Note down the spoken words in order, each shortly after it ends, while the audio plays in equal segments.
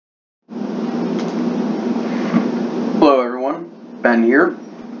Ben here,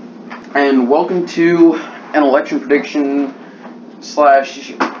 and welcome to an election prediction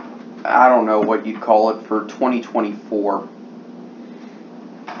slash, I don't know what you'd call it, for 2024.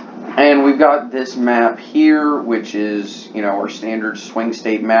 And we've got this map here, which is, our standard swing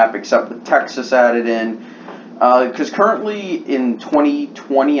state map, except with Texas added in. Because currently in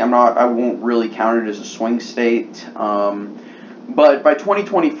 2020, I won't really count it as a swing state. But by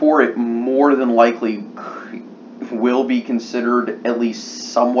 2024, it more than likely will be considered at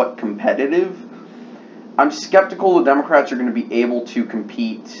least somewhat competitive. I'm skeptical the Democrats are going to be able to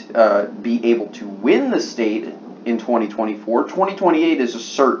compete, be able to win the state in 2024. 2028 is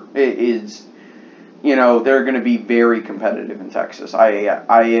they're going to be very competitive in Texas.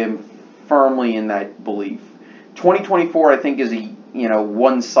 I am firmly in that belief. 2024, I think, is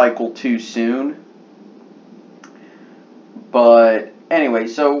one cycle too soon. But anyway,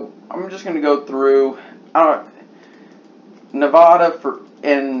 so I'm just going to go through Nevada for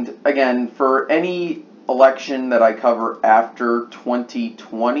any election that I cover after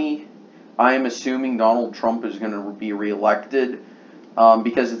 2020. I am assuming Donald Trump is going to be reelected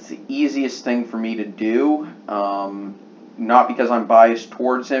because it's the easiest thing for me to do. Not because I'm biased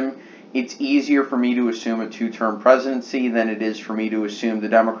towards him. It's easier for me to assume a two-term presidency than it is for me to assume the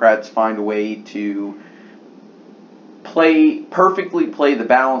Democrats find a way to perfectly play the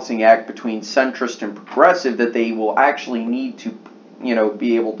balancing act between centrist and progressive that they will actually need to,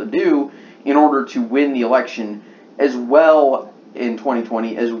 be able to do in order to win the election as well in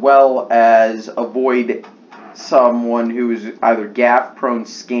 2020, as well as avoid someone who is either gaffe-prone,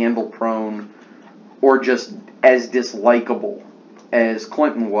 scandal-prone, or just as dislikable as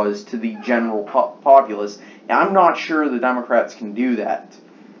Clinton was to the general populace. And I'm not sure the Democrats can do that.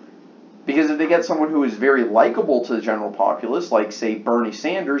 Because if they get someone who is very likable to the general populace, like, say, Bernie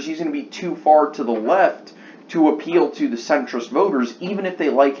Sanders, he's going to be too far to the left to appeal to the centrist voters, even if they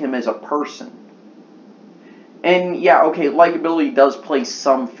like him as a person. And, yeah, okay, likability does play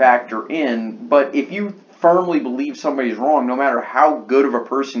some factor in, but if you firmly believe somebody's wrong, no matter how good of a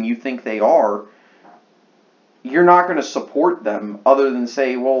person you think they are, you're not going to support them other than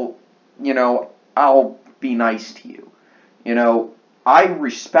say, well, I'll be nice to you. I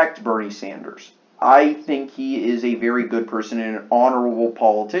respect Bernie Sanders. I think he is a very good person and an honorable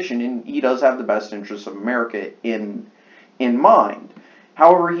politician, and he does have the best interests of America in mind.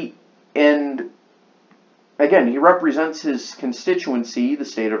 However, he represents his constituency, the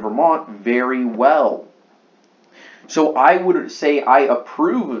state of Vermont, very well. So I would say I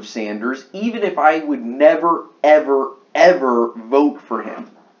approve of Sanders, even if I would never, ever, ever vote for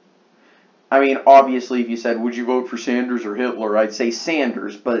him. I mean, obviously, if you said, would you vote for Sanders or Hitler, I'd say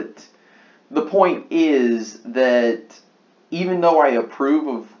Sanders. But the point is that even though I approve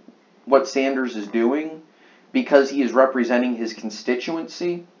of what Sanders is doing, because he is representing his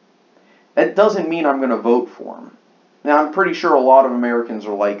constituency, that doesn't mean I'm going to vote for him. Now, I'm pretty sure a lot of Americans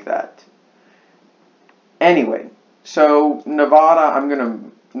are like that. Anyway, so Nevada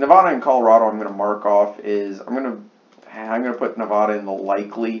and Colorado I'm going to mark off I'm going to put Nevada in the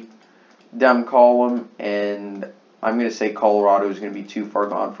likely Dem column, and I'm going to say Colorado is going to be too far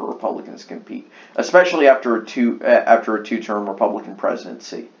gone for Republicans to compete, especially after a two-term Republican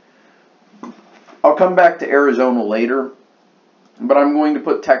presidency. I'll come back to Arizona later, but I'm going to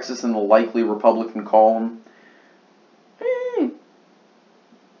put Texas in the likely Republican column.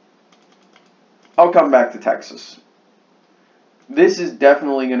 I'll come back to Texas. This is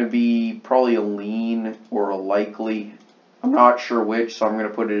definitely going to be probably a lean or a likely. I'm not sure which, so I'm going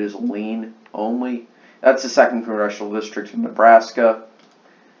to put it as lean only. That's the 2nd Congressional District in Nebraska.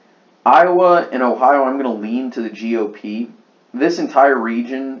 Iowa and Ohio, I'm going to lean to the GOP. This entire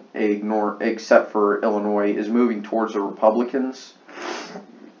region, except for Illinois, is moving towards the Republicans.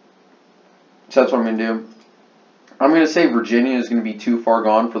 So that's what I'm going to do. I'm going to say Virginia is going to be too far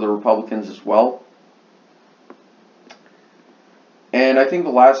gone for the Republicans as well. And I think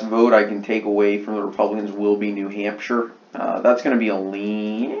the last vote I can take away from the Republicans will be New Hampshire. That's going to be a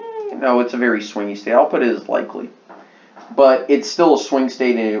lean. No, it's a very swingy state. I'll put it as likely. But it's still a swing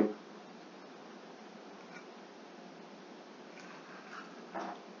state. And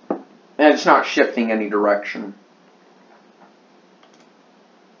it's not shifting any direction.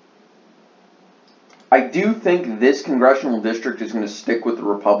 I do think this congressional district is going to stick with the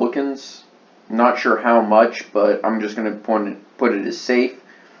Republicans. I'm not sure how much, but I'm just going to put it as safe.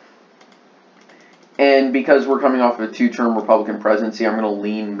 And because we're coming off of a two-term Republican presidency, I'm going to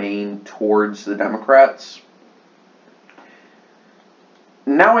lean Maine towards the Democrats.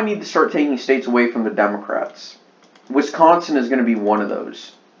 Now I need to start taking states away from the Democrats. Wisconsin is going to be one of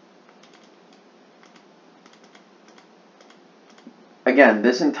those. again,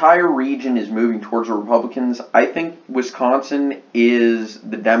 this entire region is moving towards the Republicans. I think Wisconsin is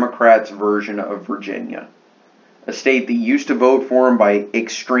the Democrats' version of Virginia. A state that used to vote for them by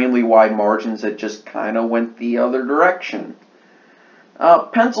extremely wide margins that just kind of went the other direction.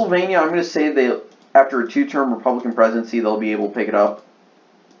 Pennsylvania, I'm going to say that after a 2-term Republican presidency, they'll be able to pick it up.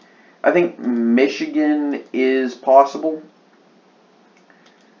 I think Michigan is possible.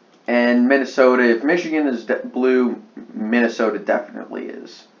 And Minnesota, if Michigan is blue, Minnesota definitely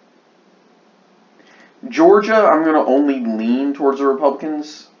is. Georgia, I'm going to only lean towards the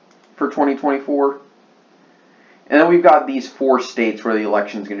Republicans for 2024. And then we've got these 4 states where the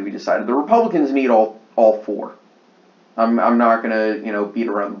election is going to be decided. The Republicans need all 4. I'm not going to, beat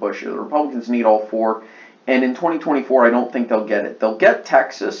around the bush here. The Republicans need all 4. And in 2024, I don't think they'll get it. They'll get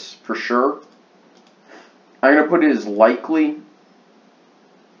Texas, for sure. I'm going to put it as likely.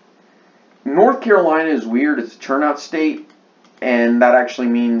 North Carolina is weird. It's a turnout state. And that actually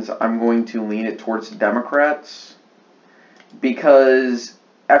means I'm going to lean it towards the Democrats. Because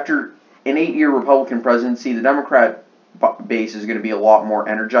after an 8-year Republican presidency, the Democrat base is going to be a lot more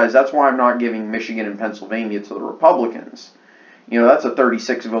energized. That's why I'm not giving Michigan and Pennsylvania to the Republicans. That's a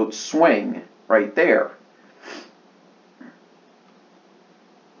 36-vote swing right there.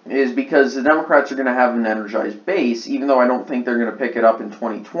 Is because the Democrats are going to have an energized base, even though I don't think they're going to pick it up in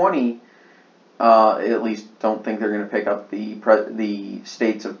 2020. At least don't think they're going to pick up the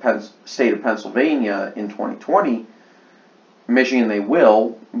state of Pennsylvania in 2020. Michigan they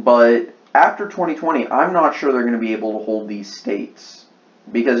will, but after 2020, I'm not sure they're going to be able to hold these states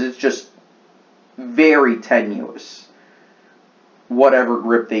because it's just very tenuous, whatever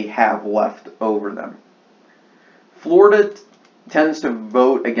grip they have left over them. Florida tends to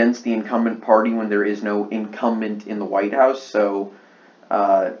vote against the incumbent party when there is no incumbent in the White House, so,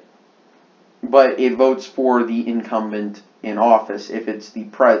 but it votes for the incumbent in office. If it's the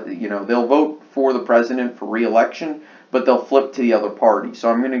they'll vote for the president for re-election, but they'll flip to the other party.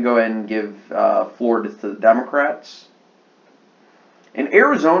 So I'm going to go ahead and give Florida to the Democrats. And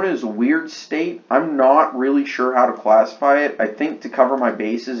Arizona is a weird state. I'm not really sure how to classify it. I think to cover my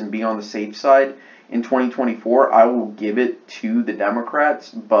bases and be on the safe side in 2024, I will give it to the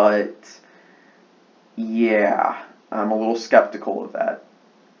Democrats. But yeah, I'm a little skeptical of that.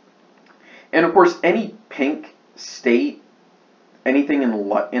 And of course, any pink state, anything in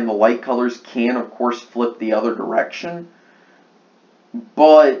the light colors can, of course, flip the other direction.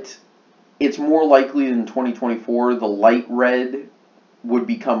 But it's more likely in 2024 the light red would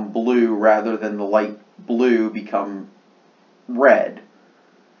become blue rather than the light blue become red.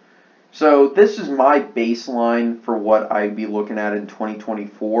 So this is my baseline for what I'd be looking at in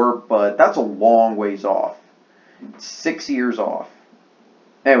 2024, but that's a long ways off. 6 years off.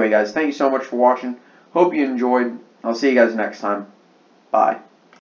 Anyway, guys, thank you so much for watching. Hope you enjoyed. I'll see you guys next time. Bye.